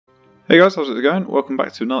Hey guys, how's it going? Welcome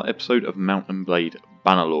back to another episode of Blade II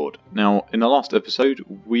Bannerlord. Now, in the last episode,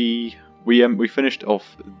 we finished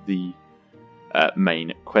off the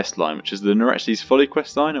main quest line, which is the Neretzes Folly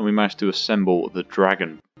quest line, and we managed to assemble the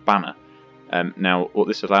Dragon Banner. Now, what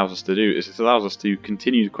this allows us to do is it allows us to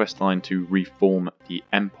continue the quest line to reform the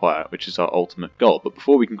Empire, which is our ultimate goal. But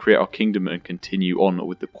before we can create our kingdom and continue on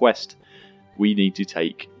with the quest, we need to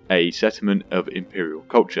take a settlement of Imperial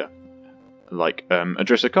culture, like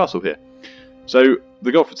Adressa Castle here. So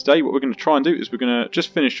the goal for today, what we're going to try and do is we're going to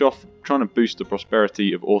just finish off trying to boost the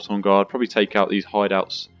prosperity of Ortongard, probably take out these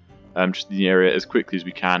hideouts just in the area as quickly as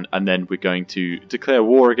we can, and then we're going to declare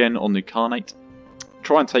war again on the Khanate,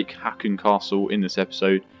 try and take Hakon Castle in this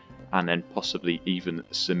episode, and then possibly even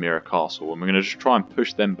Samira Castle, and we're going to just try and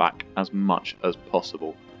push them back as much as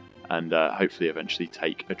possible, and hopefully eventually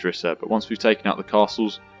take Adressa. But once we've taken out the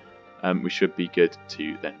castles, we should be good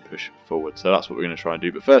to then push forward. So that's what we're going to try and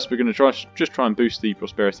do. But first, we're going to just try and boost the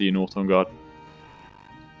prosperity in Ortongard.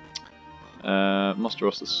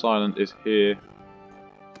 Musteros the Silent is here.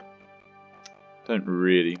 Don't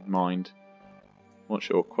really mind. What's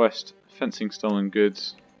your quest? Fencing stolen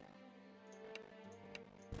goods.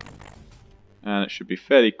 And it should be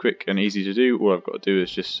fairly quick and easy to do. All I've got to do is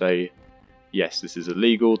just say, yes, this is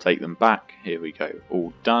illegal, take them back. Here we go,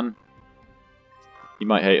 all done. He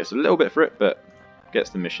might hate us a little bit for it, but gets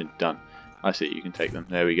the mission done. I see, you can take them.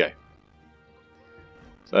 There we go.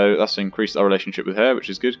 So that's increased our relationship with her, which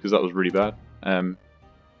is good, because that was really bad.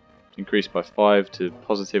 Increased by 5 to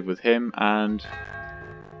positive with him, and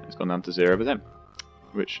it's gone down to 0 with him,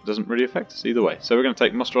 which doesn't really affect us either way. So we're going to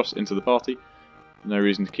take Musteros into the party. No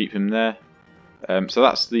reason to keep him there. So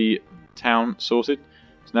that's the town sorted.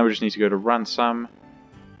 So now we just need to go to ransom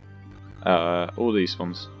all these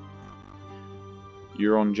ones.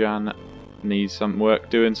 Euronjan needs some work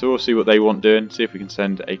doing, so we'll see what they want doing, see if we can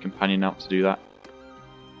send a companion out to do that.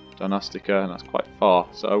 Donastica, and that's quite far,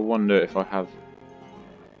 so I wonder if I have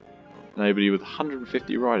nobody with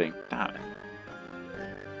 150 riding. Damn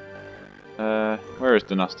it. Where is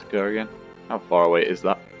Donastica again? How far away is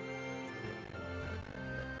that?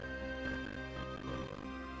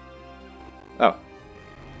 Oh.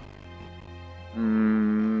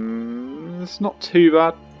 It's not too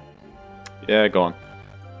bad. Yeah, go on.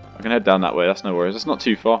 I can head down that way, that's no worries. It's not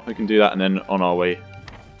too far, we can do that, and then on our way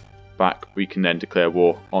back we can then declare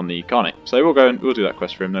war on the Khanate. So we'll go and we'll do that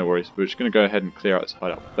quest for him, no worries. We're just going to go ahead and clear out this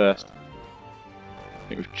hideout first. I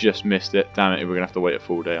think we've just missed it. Damn it, we're going to have to wait a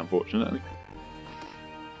full day, unfortunately.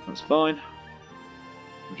 That's fine.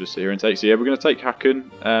 We'll just sit here and take. So yeah, we're going to take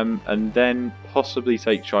Hakon, and then possibly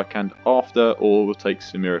take Chikand after, or we'll take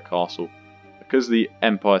Samira Castle. Because the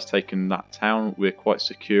Empire's taken that town, we're quite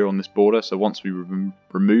secure on this border, so once we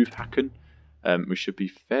remove Hakon, we should be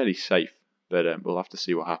fairly safe, but we'll have to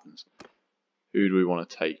see what happens. Who do we want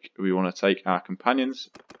to take? We want to take our companions.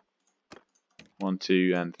 1,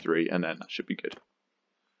 2, and 3, and then that should be good.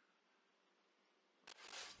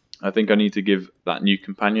 I think I need to give that new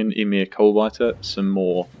companion, Emir Coalbiter, some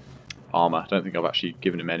more armour. I don't think I've actually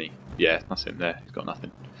given him any. Yeah, that's him there, he's got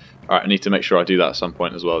nothing. Alright, I need to make sure I do that at some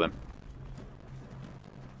point as well then.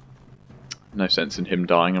 No sense in him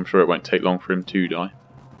dying, I'm sure it won't take long for him to die.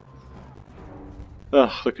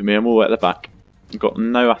 Ugh, look at me, I'm all the way at the back. I've got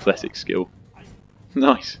no athletic skill.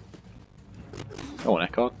 Nice. Go on,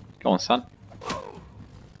 Eckhard. Go on, son.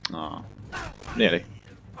 Ah, nearly.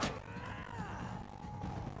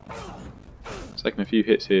 Taking a few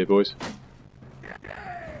hits here, boys.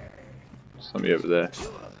 Somebody over there.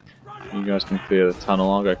 You guys can clear the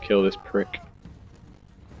tunnel, I'll go kill this prick.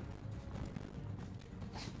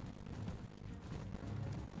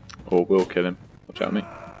 Or we'll kill him. Watch out me.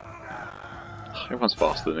 Everyone's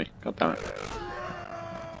faster than me. God damn it.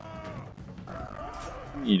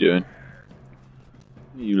 What are you doing?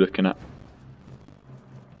 What are you looking at?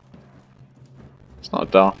 It's not a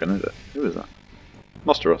Darken, is it? Who is that?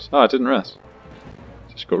 Musteros. Oh, I didn't rest.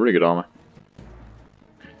 Just got really good armour.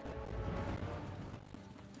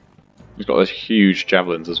 He's got those huge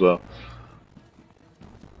javelins as well.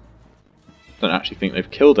 Don't actually think they've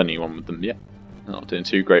killed anyone with them yet. They're not doing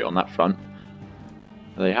too great on that front.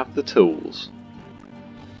 They have the tools.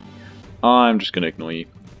 I'm just going to ignore you.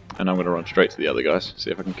 And I'm going to run straight to the other guys. See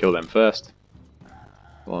if I can kill them first.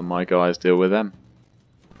 While my guys deal with them.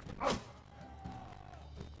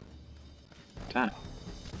 Damn.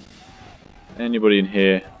 Anybody in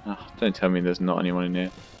here? Oh, don't tell me there's not anyone in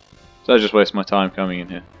here. Did I just waste my time coming in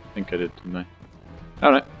here? I think I did, didn't I? Oh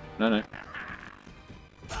no. No, no.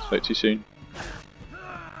 Spoke too soon.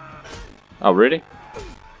 Oh, really?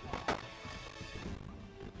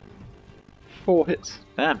 4 hits.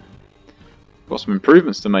 Damn. got some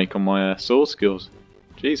improvements to make on my sword skills.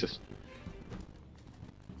 Jesus.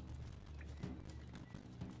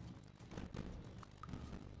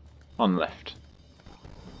 On left.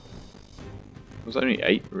 Was it only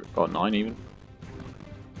 8 or 9 even?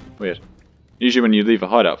 Weird. Usually when you leave a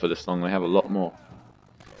hideout for this long, they have a lot more.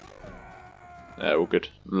 Yeah, all good.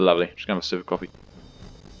 Lovely. Just gonna have a sip of coffee.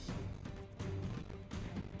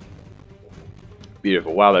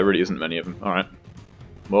 Beautiful. Wow, there really isn't many of them. Alright.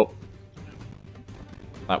 Well,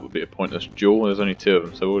 that would be a pointless duel. There's only 2 of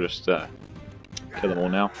them, so we'll just kill them all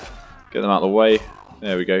now. Get them out of the way.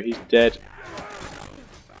 There we go. He's dead.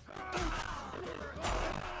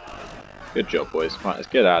 Good job, boys. Right, let's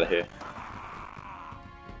get out of here.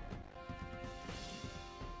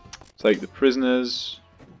 Take the prisoners.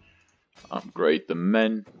 Upgrade the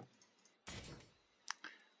men.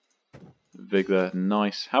 Vigor,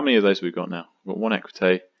 nice. How many of those have we got now? We've got 1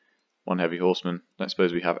 equite, 1 heavy horseman. Don't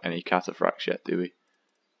suppose we have any cataphracts yet, do we?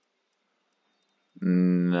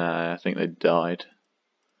 No, I think they died.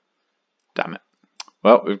 Damn it.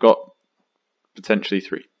 Well, we've got potentially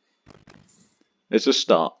 3. It's a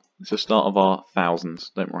start. It's the start of our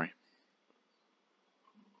thousands, don't worry.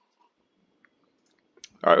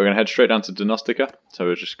 Alright, we're going to head straight down to Donastica, so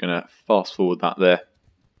we're just going to fast forward that there.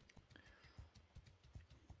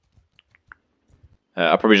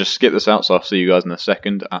 I'll probably just skip this out, so I'll see you guys in a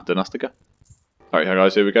second at Donastica. Alright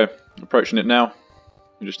guys, here we go. Approaching it now.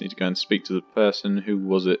 We just need to go and speak to the person. Who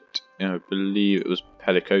was it? I believe it was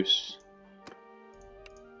Pelicos.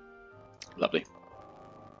 Lovely.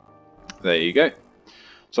 There you go.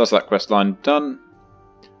 So that's that quest line done.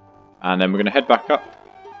 And then we're going to head back up.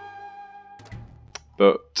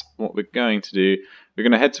 But what we're going to do, we're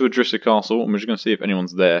going to head to Adrissa Castle and we're just going to see if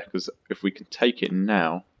anyone's there. Because if we can take it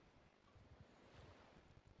now,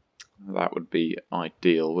 that would be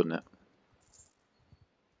ideal, wouldn't it?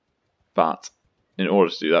 But in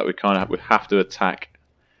order to do that, we have to attack.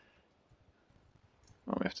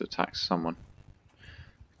 Well, we have to attack someone.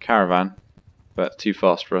 Caravan, but too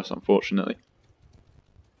fast for us, unfortunately.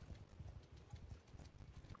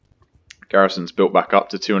 Garrison's built back up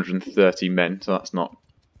to 230 men, so that's not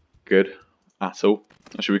good at all.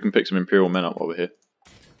 Actually, we can pick some Imperial men up while we're here,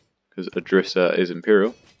 because Adrissa is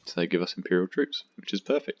Imperial, so they give us Imperial troops, which is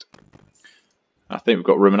perfect. I think we've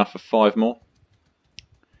got room enough for 5 more.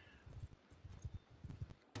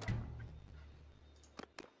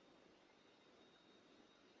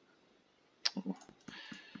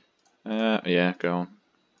 Yeah, go on.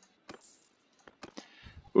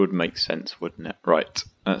 Would make sense, wouldn't it? Right,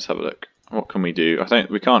 let's have a look. What can we do? I think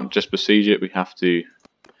we can't just besiege it. We have to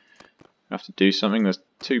do something. There's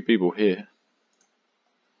 2 people here.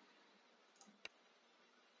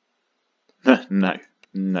 No,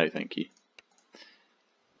 no, thank you.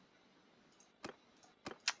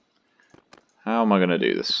 How am I going to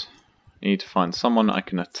do this? I need to find someone I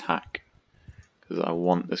can attack because I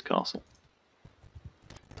want this castle.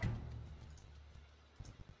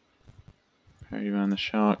 Perryman the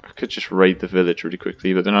Shark. I could just raid the village really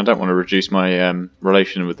quickly, but then I don't want to reduce my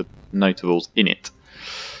relation with the notables in it.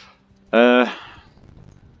 Oh,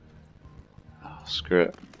 screw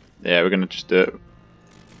it. Yeah, we're going to just do it.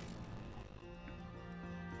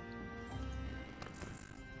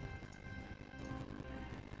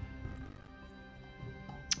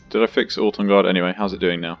 Did I fix Ortongard anyway? How's it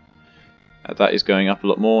doing now? That is going up a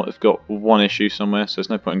lot more. I've got 1 issue somewhere, so there's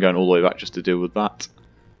no point in going all the way back just to deal with that.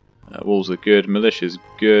 Walls are good, militia's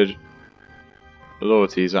good,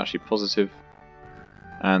 loyalty is actually positive,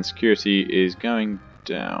 and security is going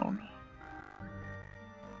down.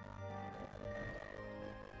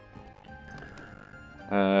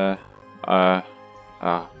 Bollocks.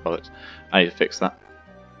 I need to fix that.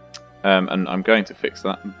 And I'm going to fix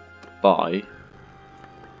that by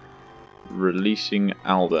releasing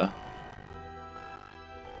Alda.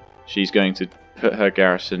 She's going to put her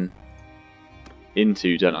garrison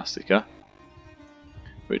into Donastica,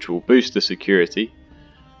 which will boost the security,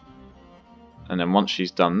 and then once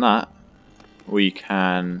she's done that, we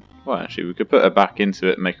can, well, actually we could put her back into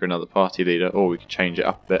it and make her another party leader, or we could change it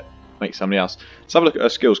up a bit, make somebody else. Let's have a look at her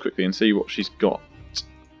skills quickly and see what she's got,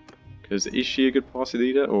 because is she a good party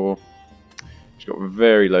leader, or she's got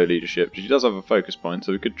very low leadership. She does have a focus point,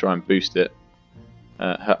 so we could try and boost it.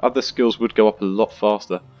 Her other skills would go up a lot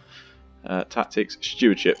faster. Tactics,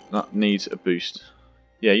 stewardship, that needs a boost.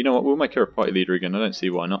 Yeah, you know what, we'll make her a party leader again, I don't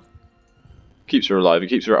see why not. Keeps her alive, it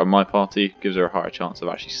keeps her out of my party, gives her a higher chance of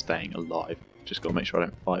actually staying alive. Just got to make sure I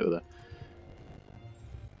don't fight with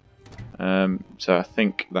her. So I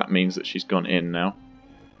think that means that she's gone in now.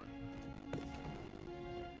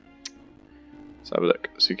 Let's have a look.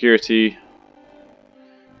 Security.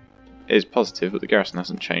 is positive, but the garrison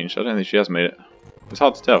hasn't changed. I don't think she has made it. It's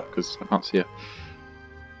hard to tell because I can't see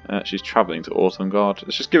her. She's travelling to Ortungard.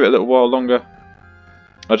 Let's just give it a little while longer.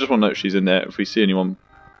 I just want to note she's in there. If we see anyone,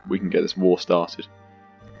 we can get this war started.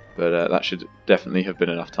 But that should definitely have been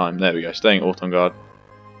enough time. There we go, staying at Ortungard.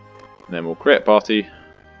 And then we'll create a party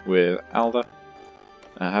with Alda.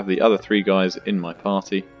 Have the other 3 guys in my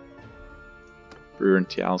party. Brewer and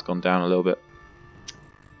Tial's gone down a little bit.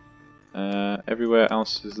 Everywhere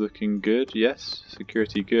else is looking good, yes.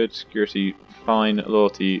 Security good, security fine,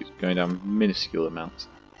 loyalty going down minuscule amounts.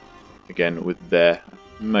 Again, with their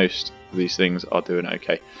most of these things are doing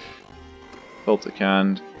okay.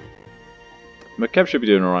 Volticand. Makeb should be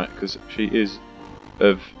doing alright because she is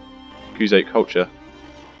of Khuzait culture.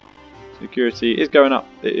 Security is going up,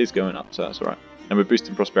 it is going up, so that's alright. And we're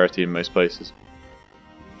boosting prosperity in most places.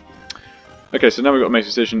 Okay, so now we've got to make a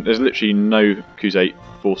decision. There's literally no Khuzait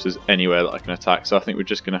forces anywhere that I can attack, so I think we're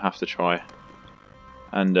just going to have to try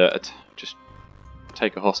and just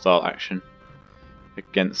take a hostile action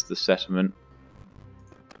against the settlement.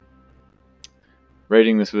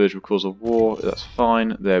 Raiding this village will cause a war, that's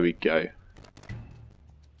fine, there we go.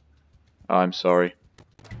 I'm sorry.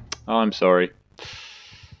 I'm sorry.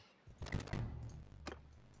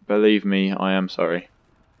 Believe me, I am sorry.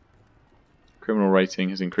 Criminal rating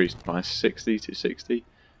has increased by 60 to 60.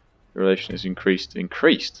 The relation is increased.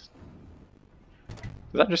 Increased?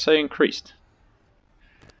 Did that just say increased?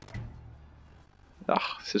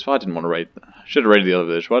 Ah, this is why I didn't want to raid that. I should have raided the other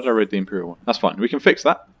village. Why did I raid the Imperial one? That's fine. We can fix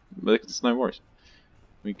that. There's no worries.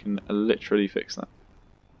 We can literally fix that.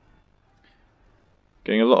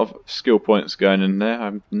 Getting a lot of skill points going in there,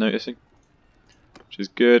 I'm noticing. Which is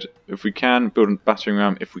good. If we can, build a battering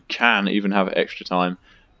ram. If we can even have extra time,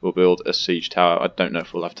 we'll build a siege tower. I don't know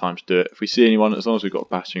if we'll have time to do it. If we see anyone, as long as we've got a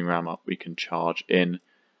battering ram up, we can charge in.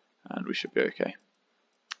 And we should be okay.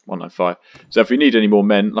 195. So if we need any more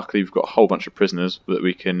men, luckily we've got a whole bunch of prisoners that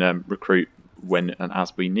we can recruit when and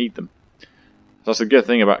as we need them. So that's a good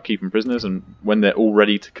thing about keeping prisoners, and when they're all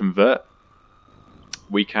ready to convert,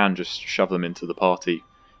 we can just shove them into the party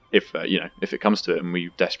if if it comes to it and we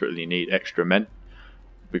desperately need extra men.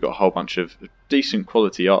 We've got a whole bunch of decent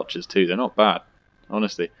quality archers too. They're not bad,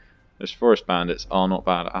 honestly. Those forest bandits are not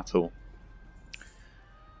bad at all.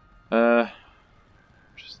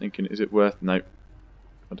 Just thinking, is it worth? Nope.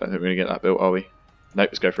 I don't think we're going to get that built, are we? Nope,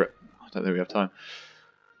 let's go for it. I don't think we have time.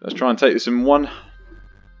 Let's try and take this in one.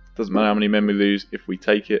 Doesn't matter how many men we lose if we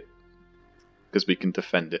take it, because we can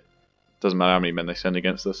defend it. Doesn't matter how many men they send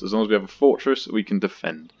against us. As long as we have a fortress, we can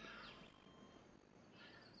defend.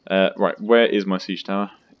 Right, where is my siege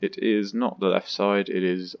tower? It is not the left side, it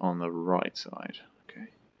is on the right side. Okay.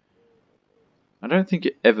 I don't think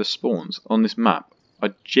it ever spawns on this map.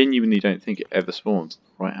 I genuinely don't think it ever spawns on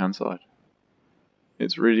the right hand side.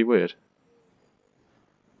 It's really weird.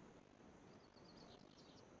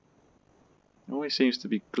 It always seems to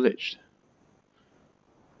be glitched.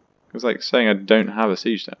 It's like saying I don't have a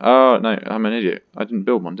siege tower. Oh no, I'm an idiot. I didn't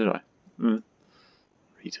build one, did I?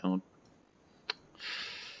 Retard.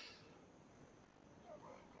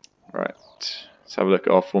 Right, let's have a look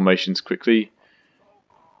at our formations quickly.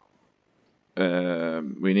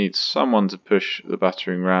 We need someone to push the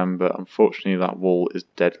battering ram, but unfortunately that wall is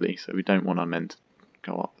deadly, so we don't want our men to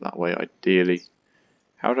go up that way ideally.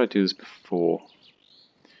 How did I do this before?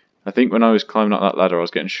 I think when I was climbing up that ladder I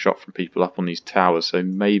was getting shot from people up on these towers, so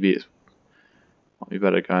maybe it might be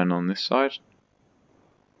better going on this side.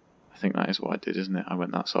 I think that is what I did, isn't it? I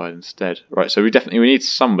went that side instead. Right, so we need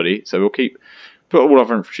somebody, so we'll put all our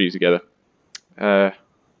infantry together.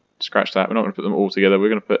 Scratch that, we're not going to put them all together, we're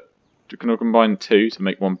going to combine 2 to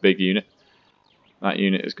make one big unit. That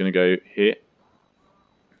unit is going to go here.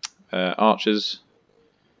 Archers,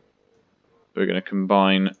 we're going to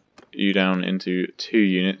combine you down into 2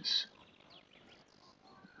 units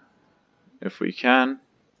if we can.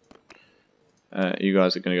 You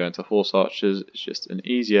guys are going to go into horse archers. It's just an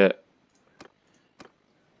easier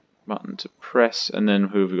button to press. And then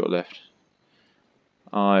who have we got left?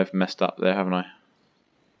 I've messed up there, haven't I?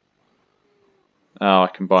 Oh, I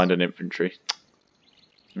combined an infantry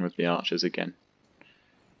with the archers again.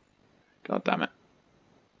 God damn it.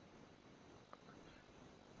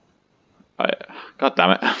 God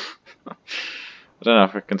damn it. I don't know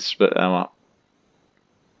if I can split them up.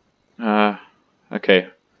 Okay.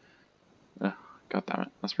 God damn it,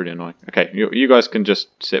 that's really annoying. Okay, you guys can just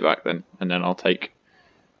sit back then, and then I'll take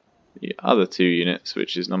the other 2 units,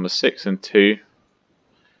 which is number 6 and 2,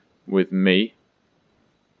 with me.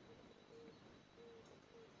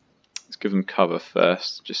 Let's give them cover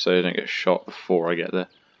first, just so they don't get shot before I get there.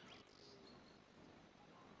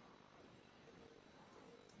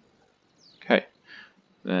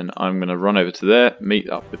 Then I'm going to run over to there, meet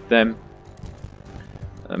up with them,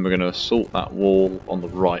 and we're going to assault that wall on the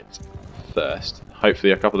right first.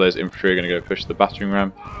 Hopefully a couple of those infantry are going to go push the battering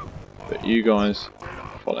ram, but you guys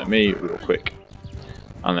follow me real quick,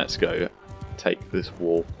 and let's go take this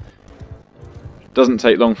wall. It doesn't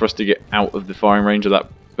take long for us to get out of the firing range of that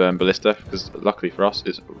ballista, because luckily for us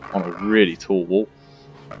it's on a really tall wall,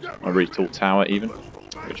 a really tall tower even,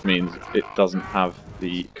 which means it doesn't have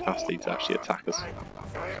the capacity to actually attack us.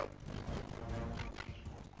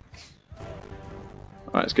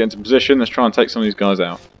 Alright, let's get into position, let's try and take some of these guys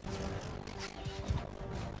out.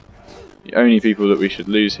 The only people that we should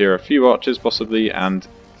lose here are a few archers possibly, and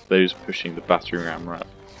those pushing the battering ram right.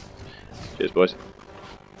 Cheers boys.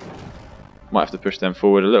 Might have to push them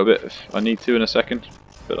forward a little bit if I need to in a second,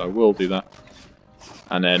 but I will do that.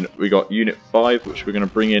 And then we got Unit 5, which we're going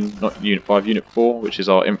to bring in, not Unit 5, Unit 4, which is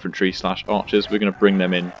our infantry / archers. We're going to bring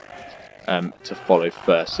them in to follow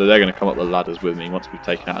first. So they're going to come up the ladders with me once we've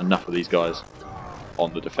taken out enough of these guys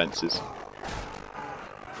on the defences.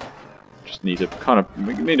 Just need to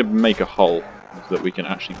we need to make a hole so that we can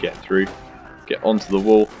actually get through, get onto the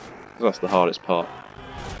wall, because that's the hardest part.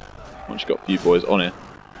 Once you've got a few boys on it,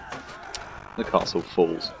 the castle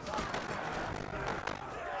falls.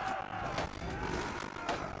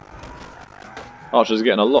 Archers are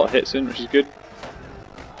getting a lot of hits in, which is good.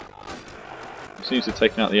 It seems to have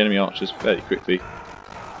taken out the enemy archers fairly quickly.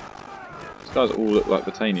 These guys all look like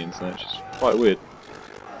Botanians, so it's just quite weird.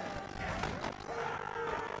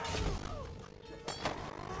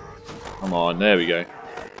 Come on, there we go.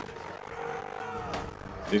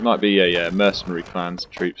 These might be a mercenary clan's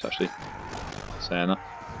troops actually. Saying that.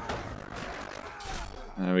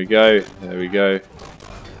 There we go, there we go.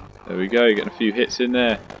 There we go, getting a few hits in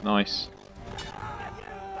there. Nice.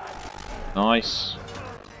 Nice.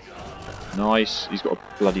 Nice. He's got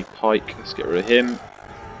a bloody pike. Let's get rid of him.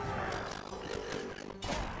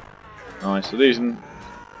 Nice. So these not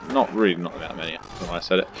that many. I don't know why I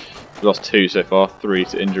said it. We lost 2 so far, 3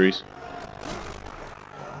 to injuries.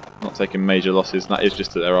 Not taking major losses, and that is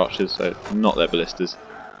just to their archers, so not their ballistas.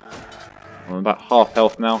 I'm about half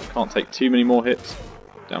health now. Can't take too many more hits.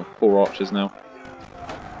 Down 4 archers now.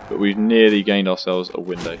 But we've nearly gained ourselves a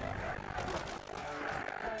window.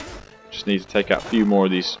 Just need to take out a few more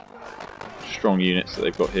of these strong units that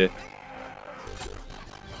they've got here.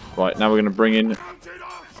 Right, now we're going to bring in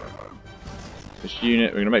this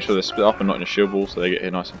unit. We're going to make sure they're split up and not in a shield wall so they get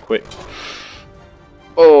here nice and quick.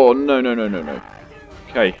 Oh, no, no, no, no, no.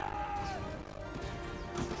 Okay.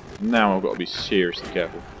 Now I've got to be seriously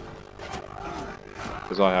careful.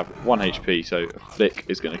 Because I have 1 HP, so a flick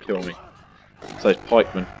is going to kill me. So those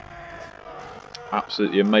pikemen.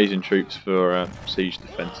 Absolutely amazing troops for siege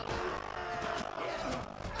defence.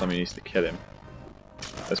 Somebody needs to kill him.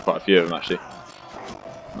 There's quite a few of them actually.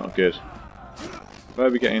 Not good. Where are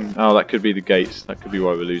we getting? Oh, that could be the gates. That could be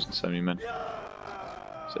why we're losing so many men.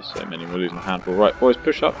 So many, we're losing a handful. Right, boys,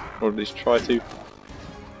 push up, or at least try to.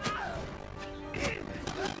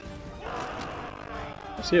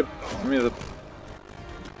 I see any other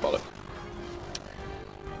bollock.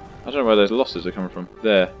 I don't know where those losses are coming from.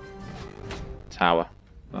 There. Tower.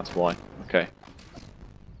 That's why. Okay.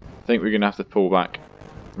 I think we're going to have to pull back.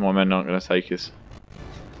 My men aren't going to take us.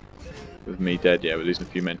 With me dead, yeah, we're losing a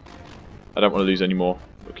few men. I don't want to lose any more.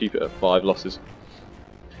 We'll keep it at 5 losses.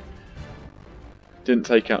 Didn't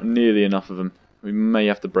take out nearly enough of them. We may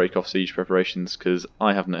have to break off siege preparations because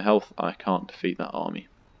I have no health. I can't defeat that army.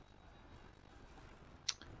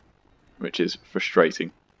 Which is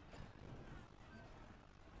frustrating.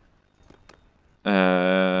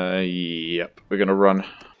 Yep, we're going to run.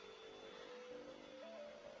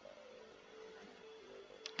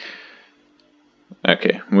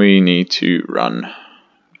 Okay, we need to run.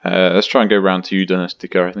 Let's try and go round to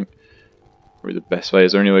Donetska, I think. Probably the best way.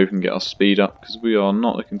 Is there any way we can get our speed up? Because we are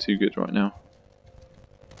not looking too good right now.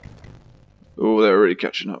 Oh, they're already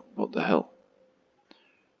catching up. What the hell?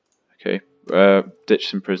 Okay, ditch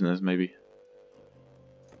some prisoners maybe.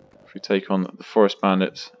 If we take on the forest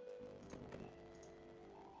bandits.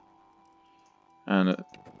 And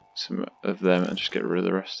some of them and just get rid of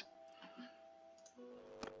the rest.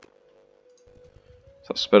 Does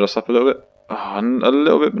that sped us up a little bit? Oh, a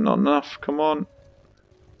little bit, but not enough. Come on.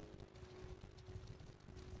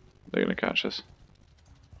 They're going to catch us.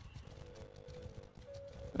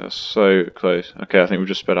 They're so close. Okay, I think we've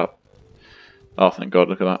just sped up. Oh, thank God,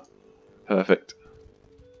 look at that. Perfect.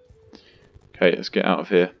 Okay, let's get out of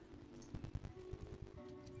here.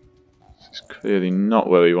 This is clearly not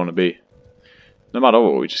where we want to be. No matter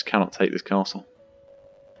what, we just cannot take this castle.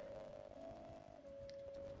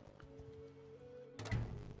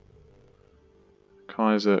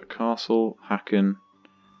 Kaiser Castle, Hacken,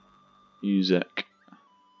 Uzek.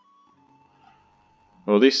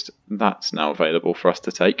 Well, at least that's now available for us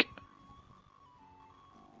to take.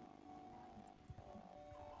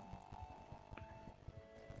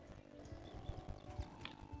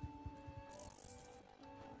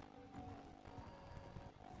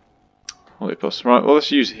 Right, well,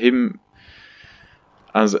 let's use him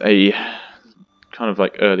as a kind of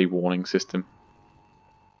like early warning system.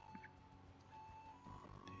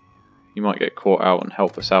 He might get caught out and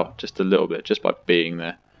help us out just a little bit, just by being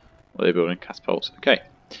there while they're building catapults. Okay.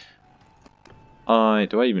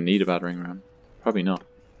 Do I even need a battering ram? Probably not.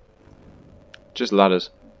 Just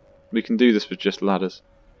ladders. We can do this with just ladders.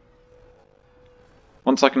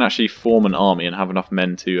 Once I can actually form an army and have enough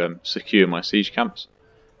men to secure my siege camps,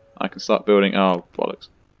 I can start building. Oh, bollocks.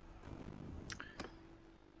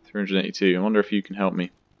 382. I wonder if you can help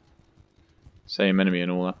me. Same enemy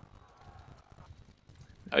and all that.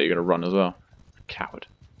 Oh, you're going to run as well. Coward.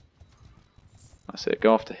 That's it.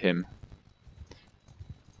 Go after him.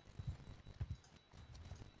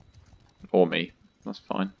 Or me. That's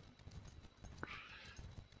fine.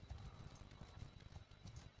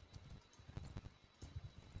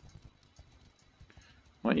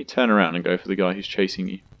 Why don't you turn around and go for the guy who's chasing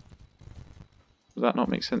you? Does that not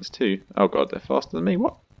make sense too? Oh god, they're faster than me.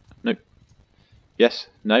 What? No. Yes.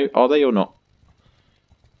 No. Are they or not?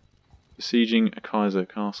 Besieging a Kaiser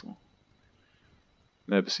Castle.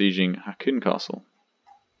 They're besieging Hakkun Castle.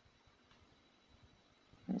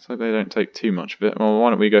 Looks like they don't take too much of it. Well,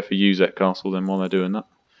 why don't we go for Uzek Castle then while they're doing that?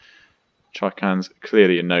 Chaikan's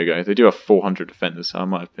clearly a no-go. They do have 400 defenders, so I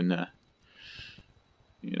might have been,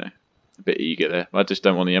 you know, a bit eager there. I just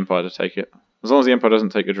don't want the Empire to take it. As long as the Empire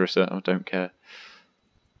doesn't take Idrissa, I don't care.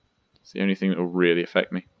 It's the only thing that will really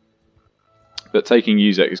affect me. But taking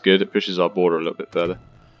Uzek is good. It pushes our border a little bit further.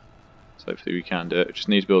 So hopefully we can do it. We just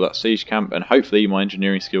need to build that siege camp, and hopefully my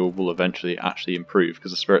engineering skill will eventually actually improve,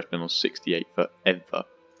 because the spirit's been on 68 forever.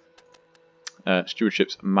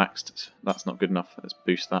 Stewardship's maxed. That's not good enough. Let's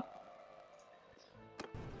boost that.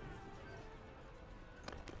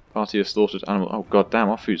 Party of slaughtered animal. Oh god damn,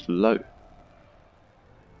 our food's low.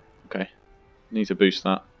 Okay. Need to boost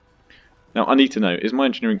that. Now I need to know, is my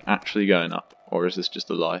engineering actually going up, or is this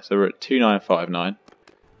just a lie? So we're at 2959.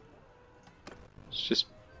 Let's just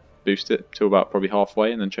boost it to about probably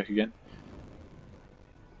halfway and then check again.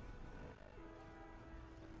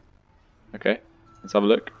 Okay, let's have a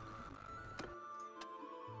look.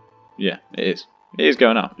 Yeah, it is. It is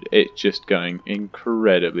going up. It's just going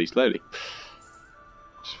incredibly slowly.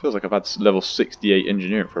 It just feels like I've had level 68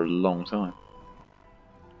 engineering for a long time.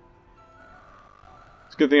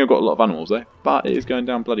 It's a good thing I've got a lot of animals though, but it is going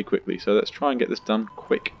down bloody quickly, so let's try and get this done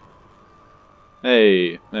quick.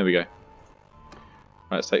 Hey, there we go.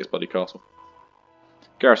 Right, let's take this bloody castle.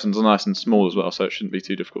 Garrisons are nice and small as well, so it shouldn't be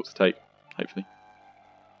too difficult to take, hopefully.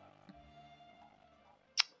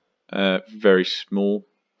 Very small.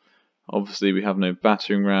 Obviously we have no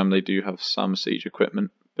battering ram. They do have some siege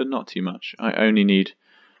equipment, but not too much. I only need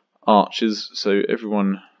archers, so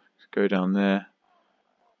everyone go down there.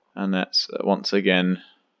 And that's once again,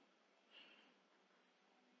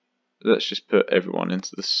 let's just put everyone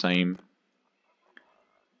into the same.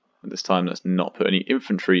 At this time, let's not put any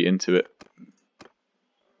infantry into it.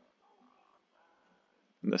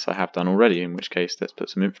 Unless I have done already, in which case let's put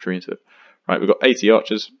some infantry into it. Right, we've got 80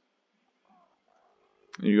 archers.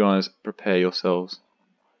 You guys prepare yourselves,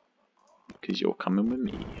 because you're coming with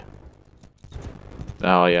me.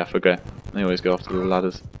 Oh yeah, I forget. They always go after the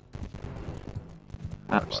ladders.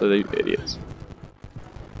 Absolute idiots.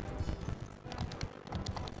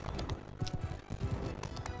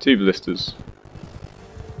 Two ballistas.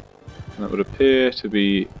 And that would appear to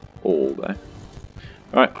be all there.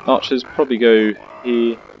 Alright, archers probably go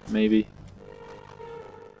here, maybe.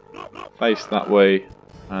 Face that way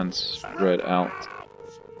and spread out.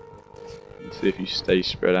 Let's see if you stay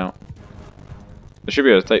spread out. I should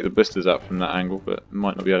be able to take the ballistas out from that angle, but it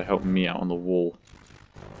might not be able to help me out on the wall.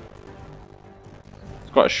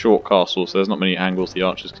 It's quite a short castle, so there's not many angles the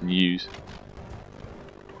archers can use.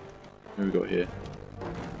 What have we got here?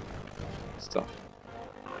 Stuff.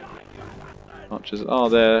 Archers are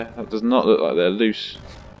there. That does not look like they're loose.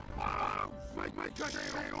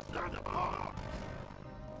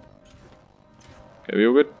 Okay, we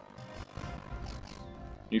all good?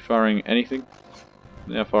 You firing anything?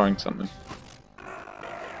 They are firing something.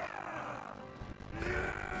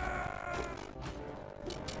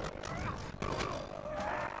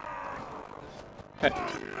 Okay.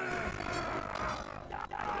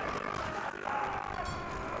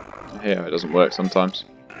 Yeah, it doesn't work sometimes.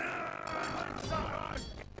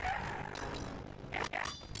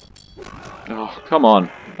 Oh, come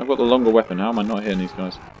on. I've got the longer weapon. How am I not hitting these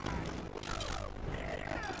guys?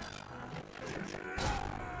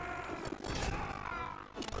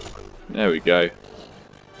 There we go.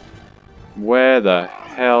 Where the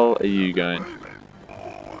hell are you going?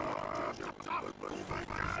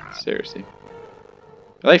 Seriously.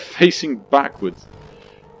 Are they facing backwards?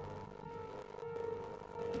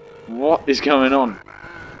 What is going on?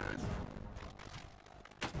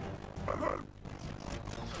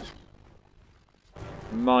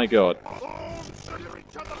 My god.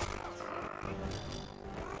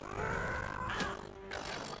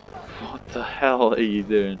 What the hell are you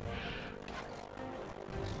doing?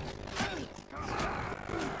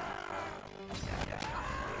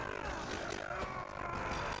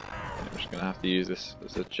 I'm just gonna have to use this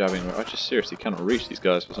as a jabbing. I just seriously cannot reach these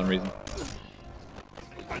guys for some reason.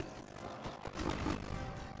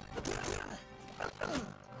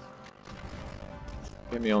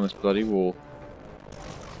 Get me on this bloody wall.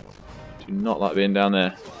 Do not like being down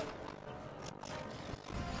there.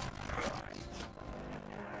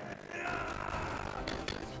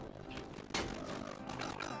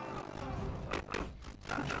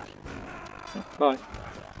 Oh, bye.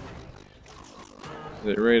 Is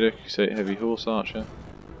it Raider, Khuzait Heavy Horse Archer?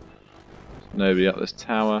 There's nobody up this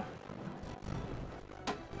tower.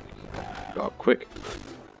 Got up quick.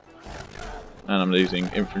 And I'm losing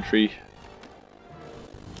infantry.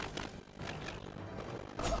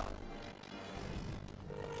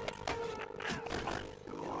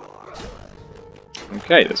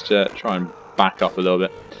 Okay, let's try and back up a little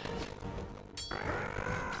bit. Got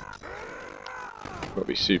to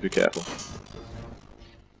be super careful.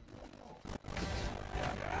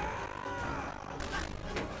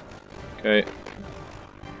 Okay.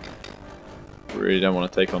 Really don't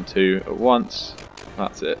want to take on two at once.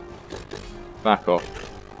 That's it. Back off.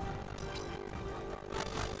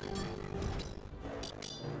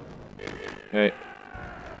 Okay.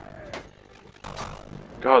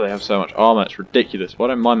 God, they have so much armor, it's ridiculous. Why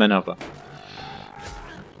don't my men have that?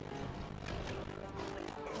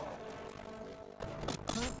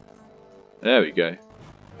 There we go.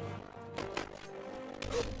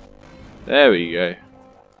 There we go.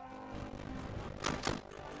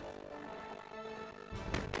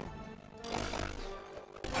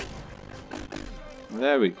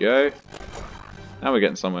 There we go. Now we're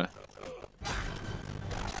getting somewhere.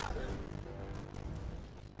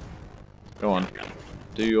 Go on.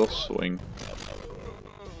 Do your swing.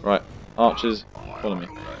 Right, archers, follow me.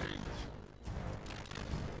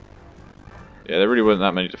 Yeah, there really weren't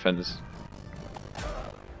that many defenders.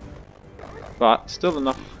 But still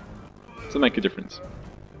enough to make a difference.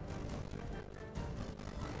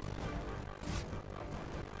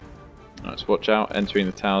 Let's watch out, entering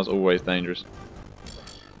the towers always dangerous.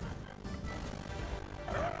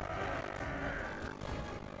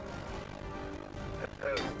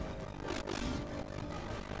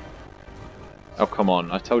 Oh, come on,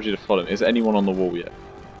 I told you to follow me. Is anyone on the wall yet?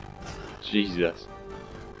 Jesus.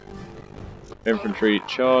 Infantry,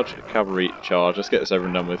 charge. Cavalry, charge. Let's get this over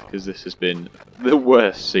and done with, because this has been the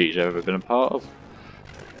worst siege I've ever been a part of.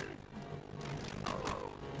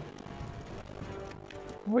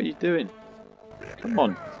 What are you doing? Come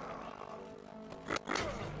on.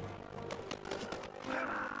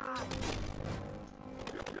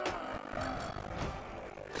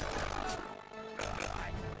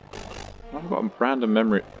 I've got a random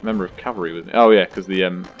member of cavalry with me. Oh yeah, because the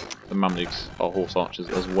Mamluks are horse archers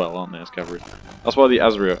as well, aren't they, as cavalry? That's why the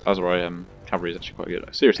Azrai cavalry is actually quite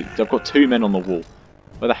good. Seriously, I've got 2 men on the wall.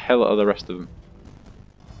 Where the hell are the rest of them?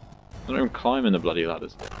 They're not even climbing the bloody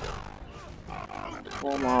ladders.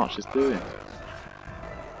 What are my archers doing?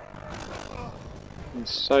 I'm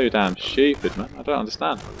so damn stupid, man. I don't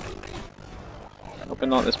understand. I've not been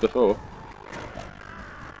like this before.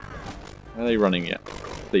 Are they running yet?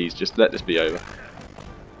 Please, just let this be over.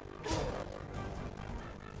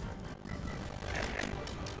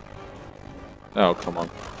 Oh, come on.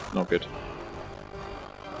 Not good.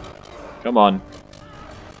 Come on.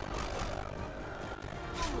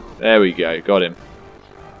 There we go. Got him.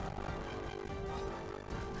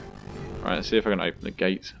 Right, let's see if I can open the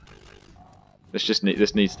gate. This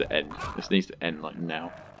needs to end. This needs to end like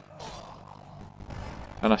now.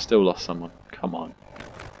 And I still lost someone. Come on.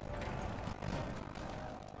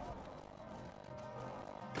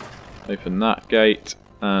 Open that gate,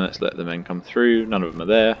 and let's let the men come through. None of them are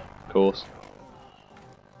there, of course.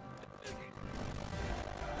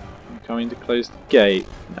 I'm coming to close the gate.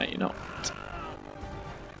 No, you're not.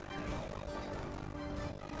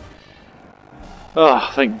 Ah,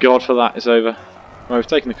 oh, thank God for that. It's over. Right, we've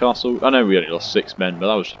taken the castle. I know we only lost 6 men, but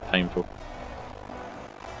that was just painful.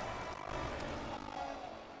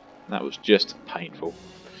 That was just painful.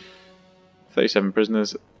 37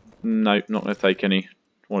 prisoners. No, not going to take any.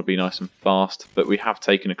 Want to be nice and fast, but we have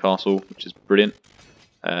taken a castle, which is brilliant.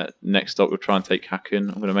 Next up, we'll try and take Hakon.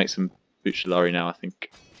 I'm going to make some Buchalari now, I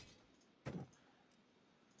think.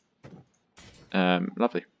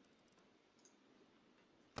 Lovely.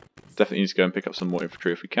 Definitely need to go and pick up some more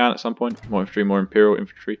infantry if we can at some point. More infantry, more Imperial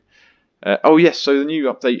infantry. Oh yes, so the new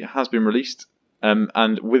update has been released,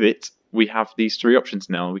 and with it we have these 3 options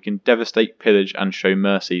now. We can devastate, pillage and show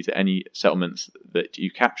mercy to any settlements that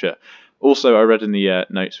you capture. Also, I read in the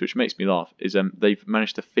notes, which makes me laugh, is they've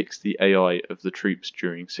managed to fix the AI of the troops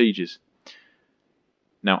during sieges.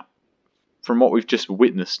 Now, from what we've just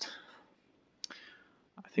witnessed,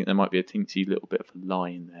 I think there might be a teensy little bit of a lie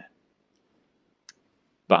in there.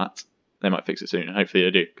 But they might fix it soon, and hopefully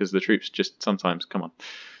they do, because the troops just sometimes, come on,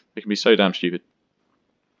 they can be so damn stupid.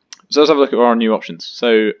 So let's have a look at our new options.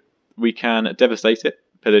 So we can devastate it,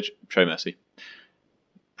 pillage, show mercy.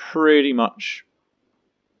 Pretty much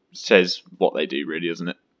says what they do, really, doesn't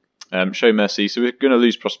it? Show mercy, so we're going to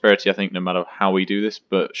lose prosperity, I think, no matter how we do this,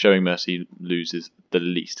 but showing mercy loses the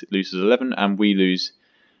least. It loses 11, and we lose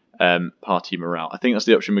party morale. I think that's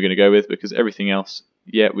the option we're going to go with, because everything else,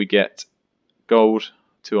 yeah, we get gold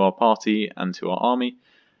to our party and to our army.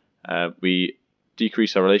 We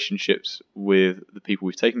decrease our relationships with the people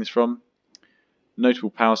we've taken this from.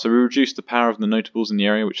 Notable power, so we reduce the power of the notables in the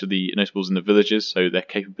area, which are the notables in the villages, so their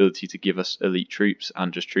capability to give us elite troops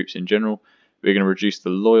and just troops in general. We're going to reduce the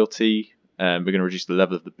loyalty, we're going to reduce the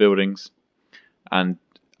level of the buildings, and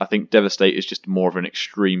I think devastate is just more of an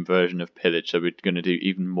extreme version of pillage, so we're going to do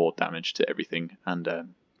even more damage to everything and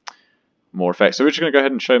more effects. So we're just going to go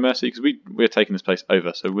ahead and show mercy, because we're taking this place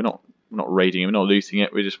over, so we're not raiding it, we're not looting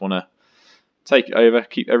it, we just want to take it over,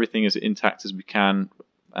 keep everything as intact as we can,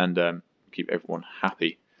 and keep everyone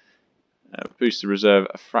happy. Boost the reserve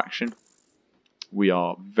a fraction. We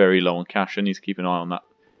are very low on cash, I need to keep an eye on that.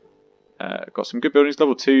 Got some good buildings,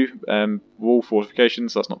 level 2 wall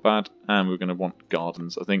fortifications, that's not bad, and we're going to want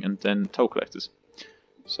gardens, I think, and then toll collectors.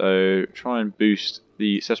 So try and boost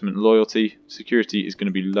the settlement loyalty. Security is going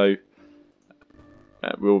to be low.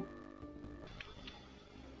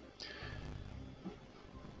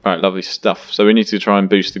 Alright, lovely stuff. So we need to try and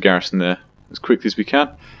boost the garrison there as quickly as we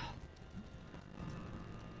can.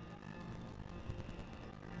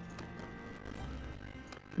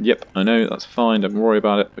 Yep, I know, that's fine, don't worry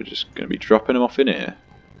about it. We're just going to be dropping them off in here.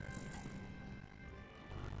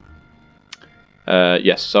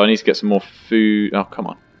 Yes, so I need to get some more food. Oh, come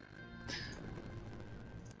on.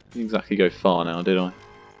 Didn't exactly go far now, did I? Let's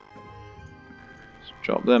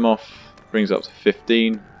drop them off. Brings up to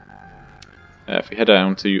 15. If we head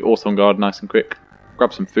down to Orthon Guard nice and quick,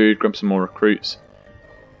 grab some food, grab some more recruits.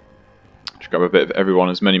 Just grab a bit of everyone,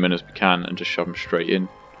 as many men as we can, and just shove them straight in.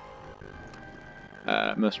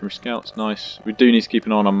 Mercenary Scouts, nice. We do need to keep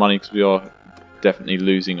an eye on our money, because we are definitely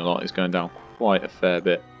losing a lot. It's going down quite a fair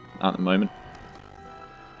bit at the moment.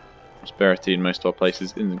 Prosperity in most of our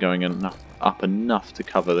places isn't going up enough to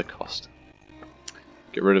cover the cost.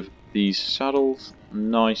 Get rid of these saddles,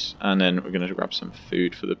 nice, and then we're going to grab some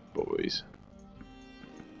food for the boys.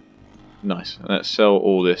 Nice, let's sell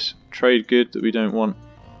all this trade good that we don't want.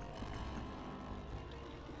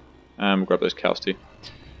 And we'll grab those cows too.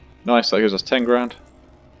 Nice, that gives us 10 grand.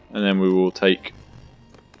 And then we will take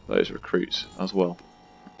those recruits as well.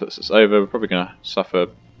 Puts us over. We're probably going to suffer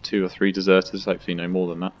 2 or 3 deserters, hopefully no more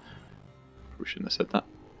than that. Probably shouldn't have said that.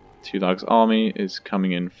 2 Lags army is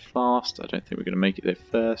coming in fast. I don't think we're going to make it there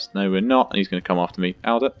first. No, we're not. And he's going to come after me.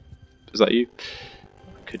 Alder, is that you?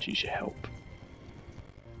 I could use your help.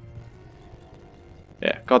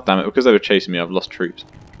 Yeah, god damn it. Because they were chasing me, I've lost troops.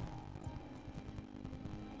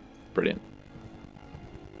 Brilliant.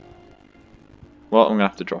 Well, I'm going to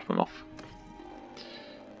have to drop them off.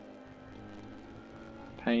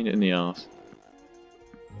 Pain in the arse.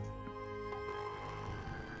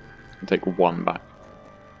 I'll take 1 back.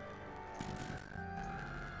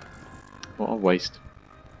 What a waste.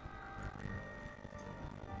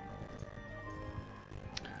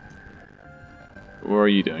 What are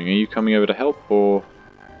you doing? Are you coming over to help, or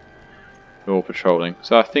you're patrolling?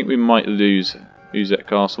 So I think we might lose Khuzaits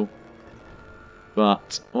Castle.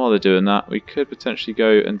 But while they're doing that, we could potentially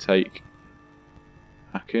go and take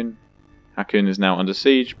Hakon. Hakon is now under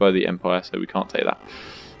siege by the Empire, so we can't take that.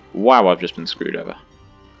 Wow, I've just been screwed over.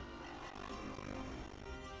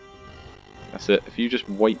 That's it. If you just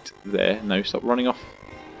wait there. No, stop running off.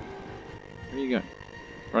 Where are you going?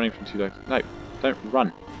 Running from 2 legs. No, don't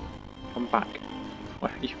run. Come back.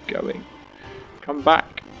 Where are you going? Come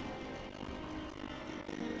back.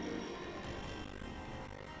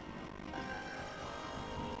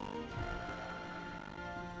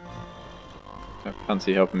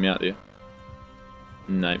 Fancy helping me out, do you?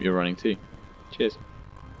 No, you're running too. Cheers.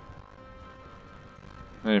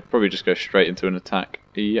 I'll probably just go straight into an attack.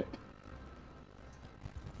 Yep.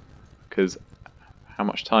 Because how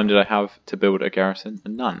much time did I have to build a garrison?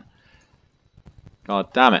 None.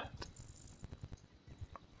 God damn it.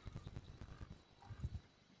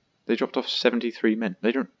 They dropped off 73 men.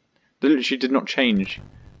 They literally did not change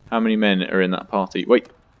how many men are in that party. Wait.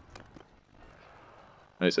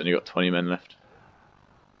 Oh, it's only got 20 men left.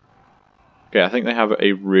 Okay, I think they have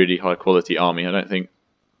a really high quality army. I don't think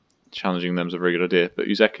challenging them is a very good idea. But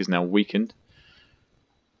Uzek is now weakened.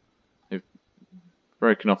 They've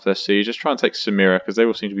broken off their siege. Just try and take Samira because they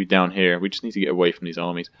all seem to be down here. We just need to get away from these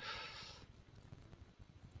armies.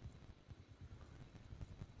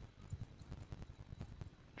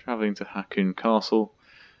 Travelling to Hakun Castle.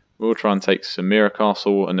 We'll try and take Samira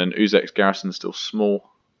Castle, and then Uzek's garrison is still small.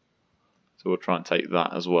 So we'll try and take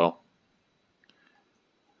that as well.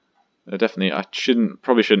 Definitely,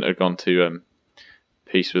 probably shouldn't have gone to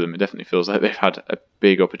peace with them. It definitely feels like they've had a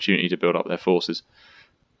big opportunity to build up their forces.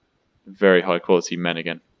 Very high quality men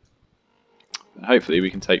again. And hopefully we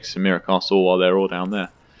can take Samira Castle while they're all down there.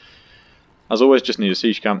 As always, just need a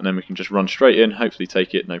siege camp and then we can just run straight in, hopefully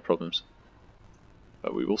take it, no problems.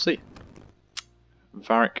 But we will see.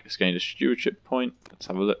 Varric has gained a stewardship point. Let's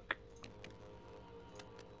have a look.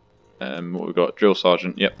 What we've got, Drill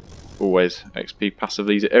Sergeant, yep. Always XP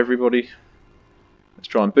passively to everybody. Let's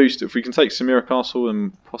try and boost. If we can take Samira Castle,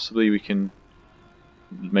 then possibly we can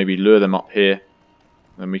maybe lure them up here.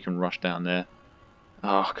 Then we can rush down there.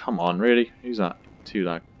 Oh, come on, really? Who's that? Too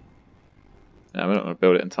lag. No, we're not going to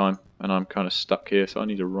build it in time. And I'm kind of stuck here, so I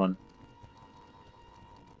need to run.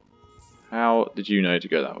 How did you know to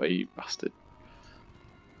go that way, you bastard?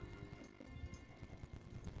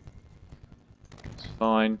 It's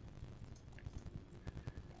fine.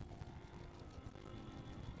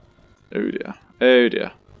 Oh dear. Oh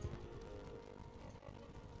dear.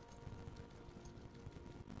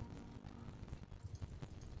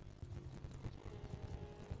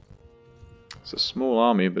 It's a small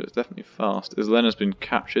army, but it's definitely fast. Islen has been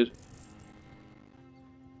captured.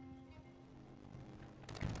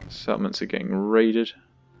 Settlements are getting raided.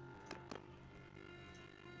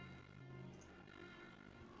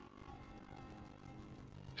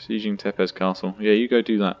 Besieging Tepes Castle. Yeah, you go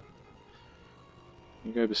do that.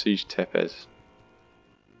 You go besiege Tepes.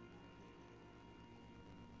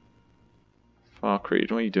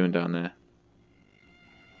 Farcreed, what are you doing down there?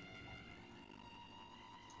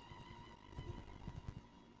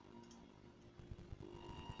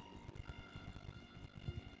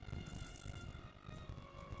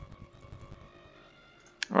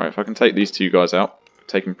 Alright, if I can take these two guys out,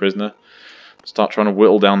 take them prisoner, start trying to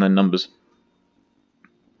whittle down their numbers.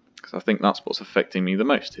 Because I think that's what's affecting me the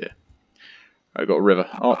most here. I've got river.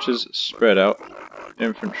 Archers spread out.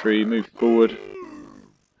 Infantry move forward.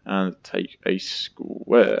 And take a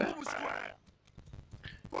square.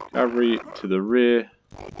 Cavalry to the rear.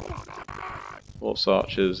 Horse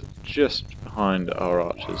archers just behind our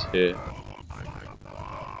archers here.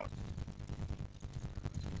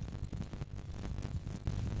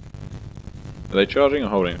 Are they charging or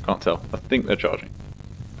holding? I can't tell. I think they're charging.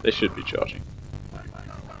 They should be charging.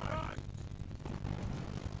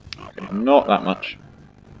 Okay, not that much.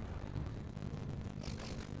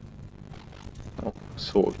 I'll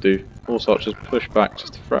sort of do. Horse archers push back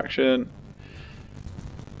just a fraction.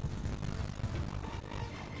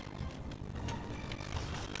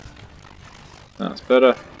 That's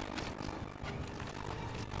better.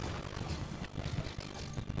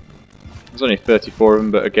 There's only 34 of them,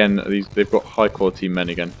 but again, they've got high quality men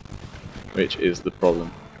again, which is the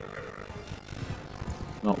problem.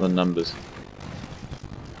 Not the numbers.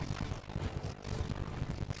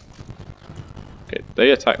 Okay, they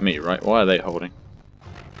attack me, right? Why are they holding?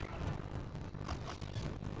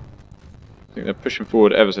 I think they're pushing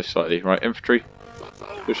forward ever so slightly. Right, infantry,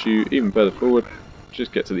 push you even further forward.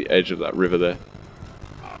 Just get to the edge of that river there.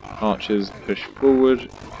 Archers, push forward.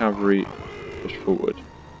 Cavalry, push forward.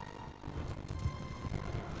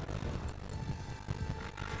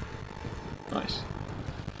 Nice.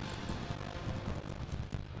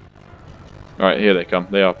 Alright, here they come.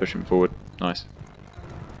 They are pushing forward. Nice.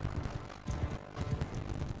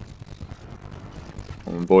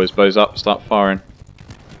 Come on, boys, bows up, start firing.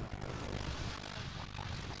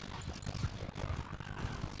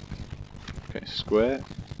 Okay, square.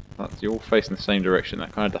 You're all facing the same direction.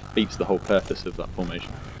 That kind of defeats the whole purpose of that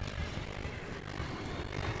formation.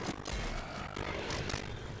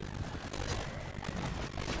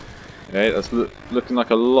 Okay, that's looking like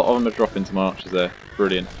a lot of them are dropping to my archers there.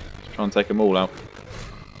 Brilliant. Let's try and take them all out.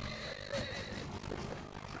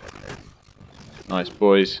 Nice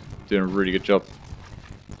boys, doing a really good job.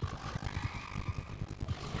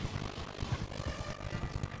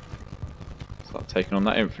 Start taking on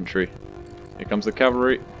that infantry. Here comes the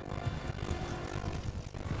cavalry.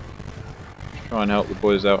 Try and help the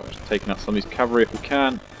boys out, just taking out some of these cavalry if we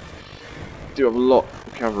can. We do have a lot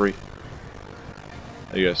of cavalry.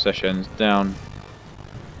 There you go, Session's down.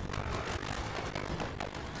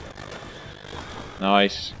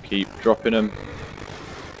 Nice, keep dropping them.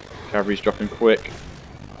 Cavalry's dropping quick.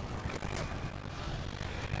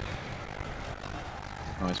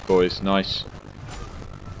 Nice boys, nice.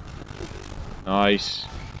 Nice.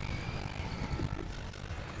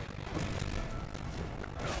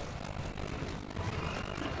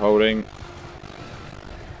 Holding.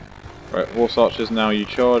 Right, horse archers, now you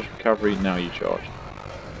charge. Cavalry, now you charge.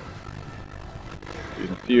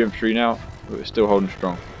 Using a few infantry now, but we're still holding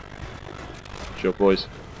strong. Good job, boys.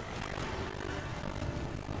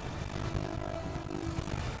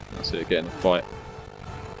 That's it, getting the fight.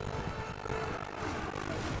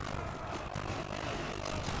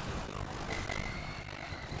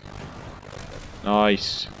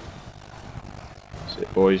 Nice. That's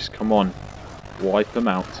it, boys. Come on. Wipe them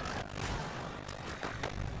out.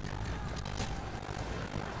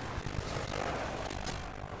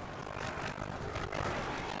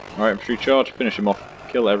 Alright, infantry charge. Finish them off.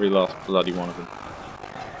 Kill every last bloody one of them.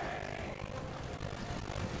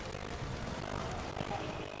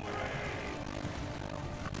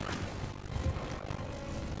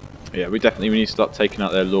 Yeah, we need to start taking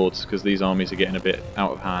out their lords because these armies are getting a bit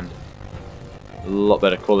out of hand. A lot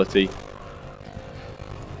better quality.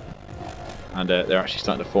 And they're actually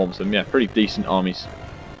starting to form some, yeah, pretty decent armies.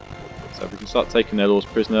 So if we can start taking their lords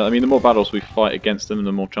prisoner, I mean, the more battles we fight against them,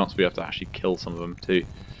 the more chance we have to actually kill some of them too.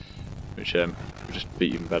 Which will just be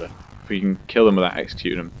even better. If we can kill them without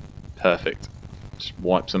executing them, perfect. Just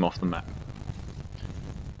wipes them off the map.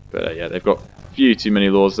 But yeah, they've got a few too many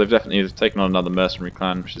lords. They've definitely taken on another mercenary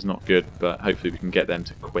clan, which is not good, but hopefully we can get them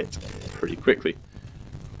to quit pretty quickly.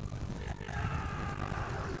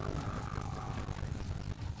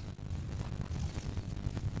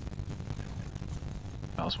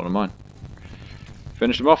 That was one of mine.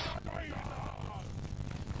 Finish them off.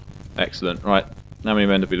 Excellent. Right, how many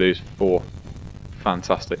men did we lose? 4.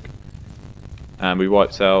 Fantastic. And we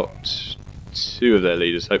wiped out 2 of their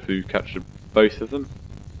leaders. Hopefully we captured both of them.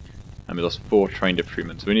 And we lost 4 trained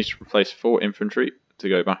infantrymen. So we need to replace 4 infantry to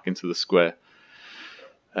go back into the square.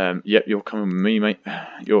 Yep, you're coming with me, mate.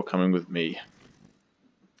 You're coming with me.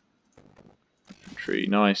 Infantry,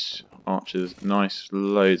 nice. Archers, nice.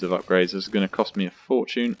 Loads of upgrades. This is going to cost me a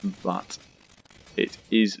fortune, but it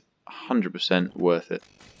is 100% worth it.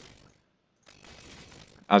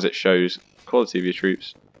 As it shows, quality of your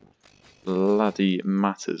troops bloody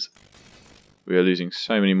matters. We are losing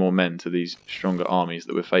so many more men to these stronger armies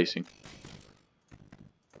that we're facing.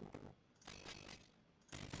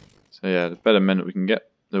 So yeah, the better men that we can get.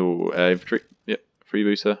 Oh, infantry, yep,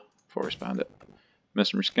 freebooter, forest bandit,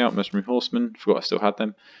 mercenary scout, mercenary horseman, forgot I still had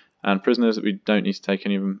them, and prisoners that we don't need to take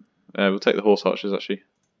any of them. We'll take the horse archers actually.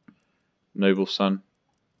 Noble son.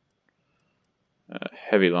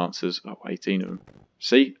 Heavy lancers, oh, 18 of them.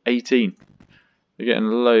 See, 18. We're getting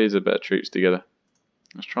loads of better troops together.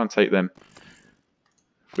 Let's try and take them.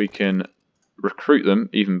 If we can recruit them,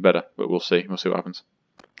 even better, but we'll see. We'll see what happens.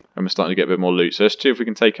 And we're starting to get a bit more loot. So let's see if we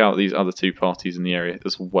can take out these other 2 parties in the area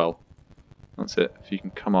as well. That's it. If you can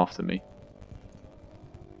come after me.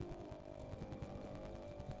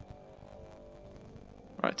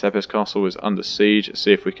 Right, Tepes Castle is under siege. Let's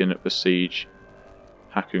see if we can besiege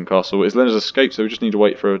Hakun Castle. Islena's escaped, so we just need to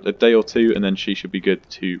wait for a day or 2, and then she should be good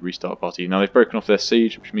to restart a party. Now they've broken off their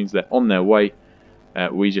siege, which means they're on their way.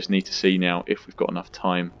 We just need to see now if we've got enough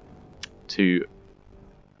time to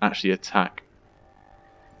actually attack.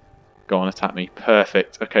 Go on, attack me.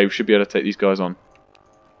 Perfect. Okay, we should be able to take these guys on.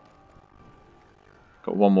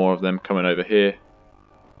 Got one more of them coming over here.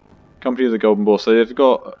 Company of the Golden Boar. So they've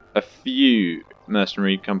got a few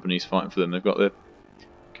mercenary companies fighting for them. They've got the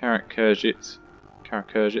Khuzaits. I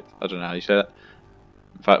don't know how you say that.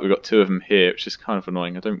 In fact, we've got 2 of them here, which is kind of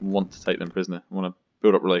annoying. I don't want to take them prisoner. I want to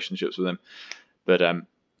build up relationships with them. But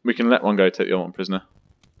we can let one go, take the other one prisoner.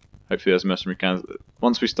 Hopefully those mercenary clans,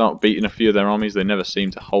 once we start beating a few of their armies, they never seem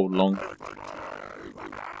to hold long.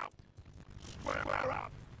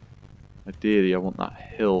 Ideally, I want that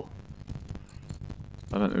hill.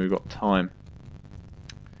 I don't think we've got time.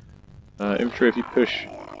 Infantry, if you push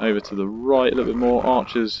over to the right a little bit more.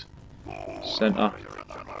 Archers, centre.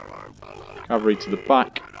 Cavalry to the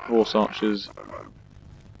back. Horse archers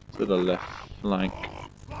to the left flank.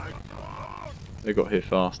 They got here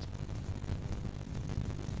fast.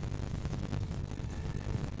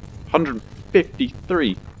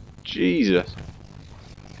 153. Jesus.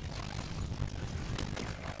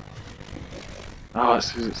 Oh,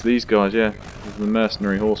 it's these guys, yeah. The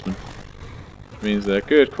mercenary horsemen. Which means they're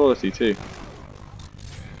good quality too.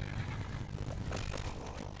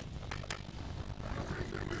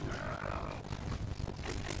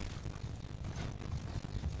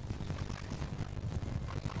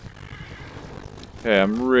 Okay,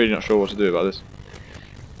 I'm really not sure what to do about this.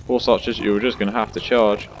 Horse archers, you're just going to have to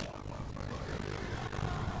charge.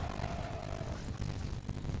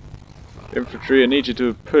 Infantry, I need you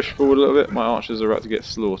to push forward a little bit. My archers are about to get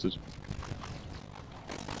slaughtered.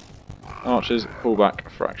 Archers, pull back a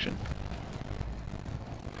fraction.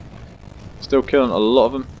 Still killing a lot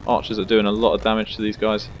of them. Archers are doing a lot of damage to these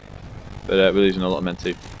guys. But we're losing a lot of men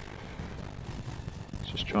too.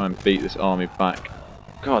 Let's just try and beat this army back.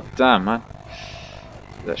 God damn, man.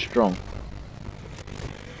 They're strong.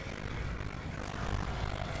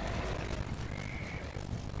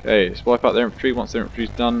 Okay, let's wipe out their infantry. Once their infantry's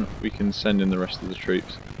done, we can send in the rest of the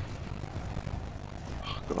troops.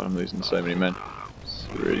 Oh, God, I'm losing so many men. It's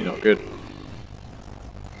really not good.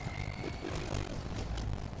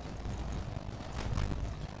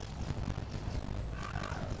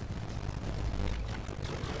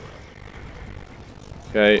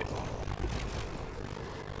 Okay.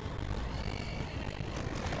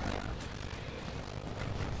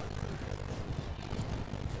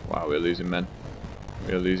 Wow, we're losing men.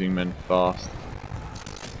 We are losing men fast.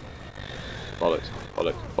 Bollocks,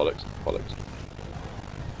 bollocks, bollocks, bollocks.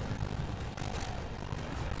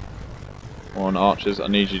 Come on, archers, I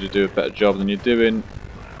need you to do a better job than you're doing.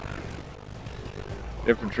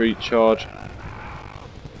 Infantry, charge.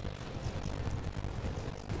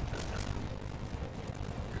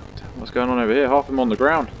 What's going on over here? Half of them on the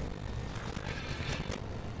ground.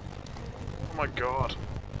 Oh my god.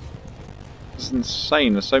 This is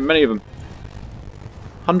insane, there's so many of them.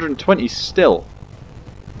 120 still.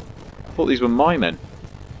 I thought these were my men.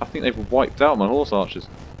 I think they've wiped out my horse archers.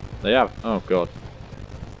 They have. Oh god.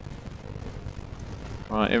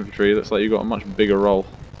 Right, infantry, looks like you've got a much bigger role.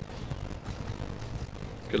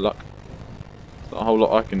 Good luck. There's not a whole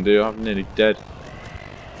lot I can do, I'm nearly dead.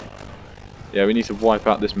 Yeah, we need to wipe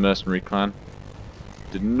out this mercenary clan.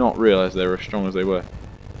 Did not realise they were as strong as they were.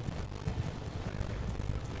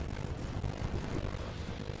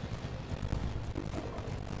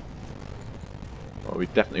 Well, we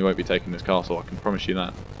definitely won't be taking this castle, I can promise you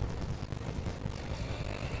that.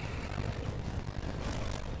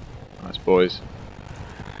 Nice boys.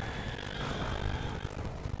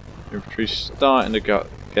 Infantry's starting to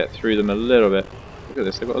get through them a little bit. Look at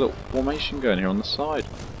this, they've got a little formation going here on the side.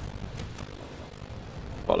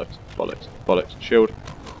 Bollocks, bollocks, bollocks. Shield.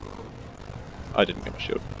 I didn't get my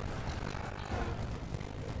shield.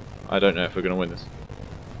 I don't know if we're going to win this.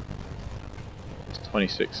 It's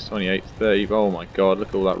 26, 28, 30. Oh my god, look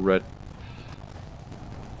at all that red.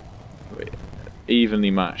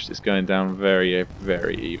 Evenly matched. It's going down very,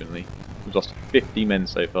 very evenly. We've lost 50 men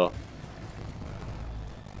so far.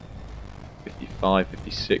 55,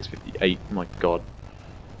 56, 58. Oh my god.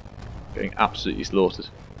 Getting absolutely slaughtered.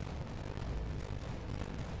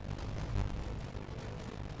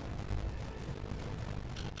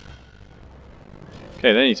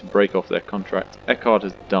 Okay, they need to break off their contract. Eckhard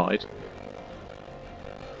has died.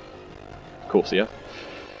 Of course he has.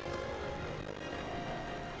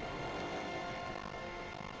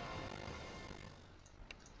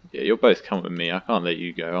 Yeah, you're both coming with me. I can't let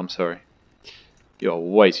you go. I'm sorry. You're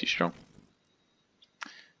way too strong.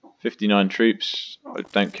 59 troops. I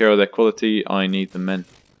don't care of their quality. I need the men.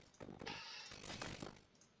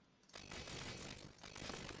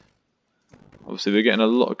 Obviously we're getting a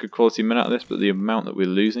lot of good quality men out of this, but the amount that we're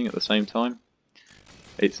losing at the same time,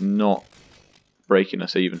 it's not breaking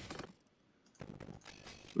us even.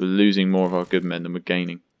 We're losing more of our good men than we're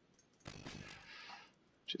gaining,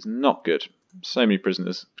 which is not good. So many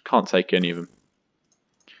prisoners, can't take any of them.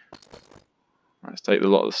 Right, let's take a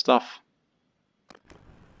lot of the stuff.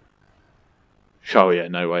 Oh yeah,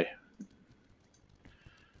 no way.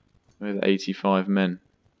 With 85 men.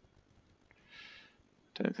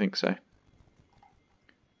 Don't think so.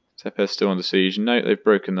 Tepe's still under siege. No, they've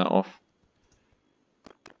broken that off.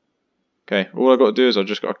 Okay, all I've got to do is I've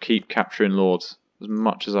just got to keep capturing lords as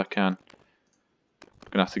much as I can.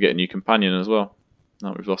 I'm going to have to get a new companion as well.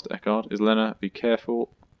 Now we've lost Eckhard. Is Lena? Be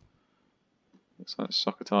careful. Looks like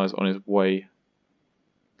Socrates on his way.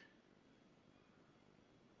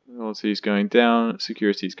 Loyalty is going down.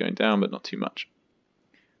 Security is going down, but not too much.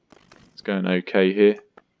 It's going okay here.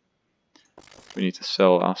 We need to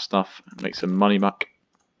sell our stuff and make some money back.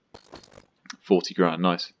 40 grand,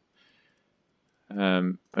 nice.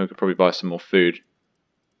 And we could probably buy some more food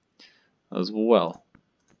as well.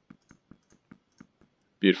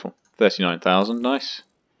 Beautiful. 39,000, nice.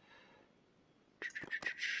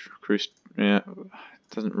 Cruise, yeah,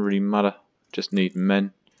 doesn't really matter. Just need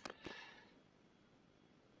men.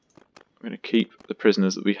 I'm going to keep the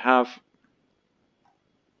prisoners that we have.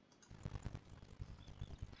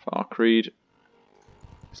 Far Creed.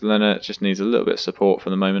 Selena just needs a little bit of support for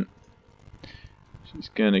the moment. She's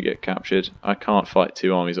going to get captured. I can't fight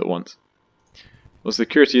two armies at once. Well,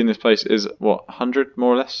 security in this place is, what, 100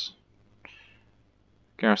 more or less?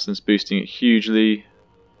 Garrison's boosting it hugely.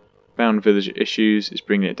 Bound village issues is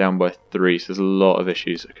bringing it down by 3, so there's a lot of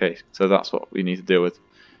issues. Okay, so that's what we need to deal with.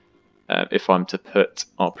 If I'm to put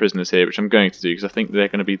our prisoners here, which I'm going to do because I think they're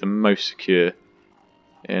going to be the most secure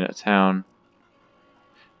in a town.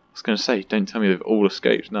 I was going to say, don't tell me they've all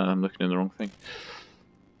escaped. No, I'm looking in the wrong thing.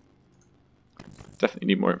 Definitely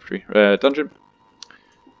need more infantry. Dungeon.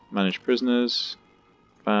 Manage prisoners.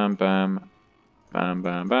 Bam, bam. Bam,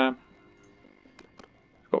 bam, bam.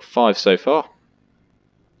 We've got 5 so far.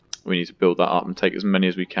 We need to build that up and take as many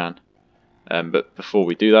as we can. But before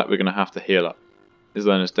we do that, we're going to have to heal up. His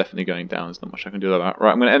learner's definitely going down. There's not much I can do about that.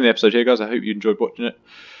 Right, I'm going to end the episode here, guys. I hope you enjoyed watching it.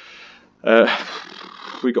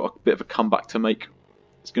 We got a bit of a comeback to make.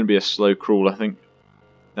 It's going to be a slow crawl, I think.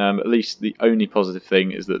 At least the only positive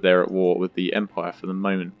thing is that they're at war with the Empire for the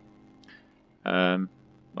moment. I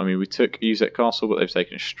mean, we took Khuzaits Castle, but they've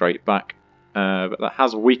taken it straight back. But that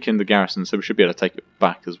has weakened the garrison, so we should be able to take it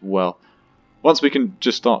back as well. Once we can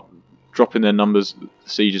just start dropping their numbers, the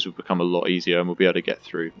sieges will become a lot easier and we'll be able to get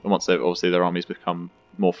through. And once obviously their armies become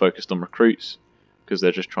more focused on recruits, because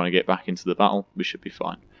they're just trying to get back into the battle, we should be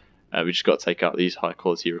fine. We just got to take out these high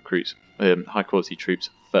quality recruits, high quality troops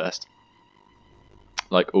first.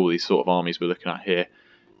 Like all these sort of armies we're looking at here.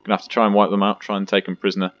 Gonna have to try and wipe them out, try and take them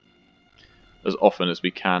prisoner as often as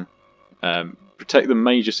we can. Protect the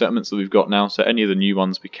major settlements that we've got now, so any of the new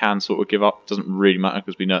ones we can sort of give up. Doesn't really matter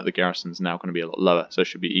because we know that the garrison's now going to be a lot lower, so it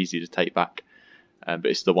should be easy to take back. But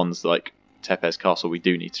it's the ones like Tepes Castle we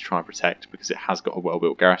do need to try and protect because it has got a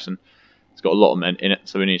well-built garrison. It's got a lot of men in it,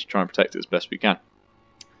 so we need to try and protect it as best we can.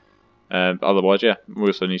 But otherwise, yeah, we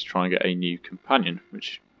also need to try and get a new companion,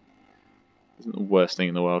 which isn't the worst thing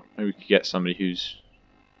in the world. Maybe we could get somebody who's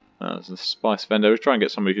as a spice vendor. We'll try and get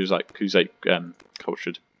somebody who's like Khuzaits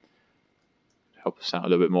cultured. Help us out a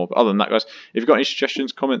little bit more. But other than that, guys, if you've got any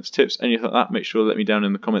suggestions, comments, tips, anything like that, make sure to let me down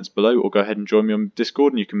in the comments below, or go ahead and join me on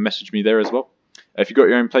Discord and you can message me there as well. If you've got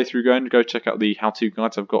your own playthrough going, go check out the how-to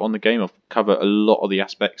guides I've got on the game. I'll cover a lot of the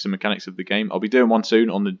aspects and mechanics of the game. I'll be doing one soon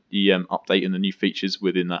on the update and the new features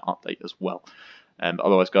within that update as well.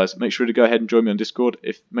 Otherwise, guys, make sure to go ahead and join me on Discord.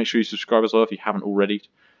 Make sure you subscribe as well if you haven't already,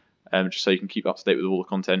 just so you can keep up to date with all the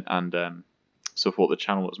content and support the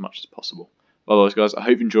channel as much as possible. Otherwise, guys, I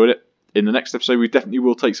hope you enjoyed it. In the next episode, we definitely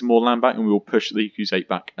will take some more land back and we will push the Khuzaits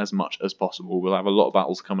back as much as possible. We'll have a lot of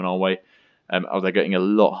battles coming our way. They're getting a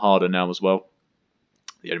lot harder now as well.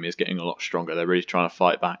 The enemy is getting a lot stronger. They're really trying to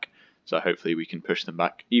fight back. So hopefully we can push them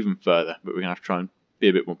back even further. But we're going to have to try and be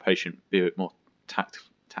a bit more patient, be a bit more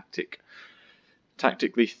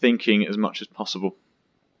tactically thinking as much as possible.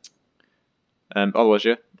 Otherwise,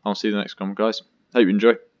 yeah, I'll see you in the next one, guys. Hope you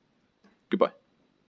enjoy. Goodbye.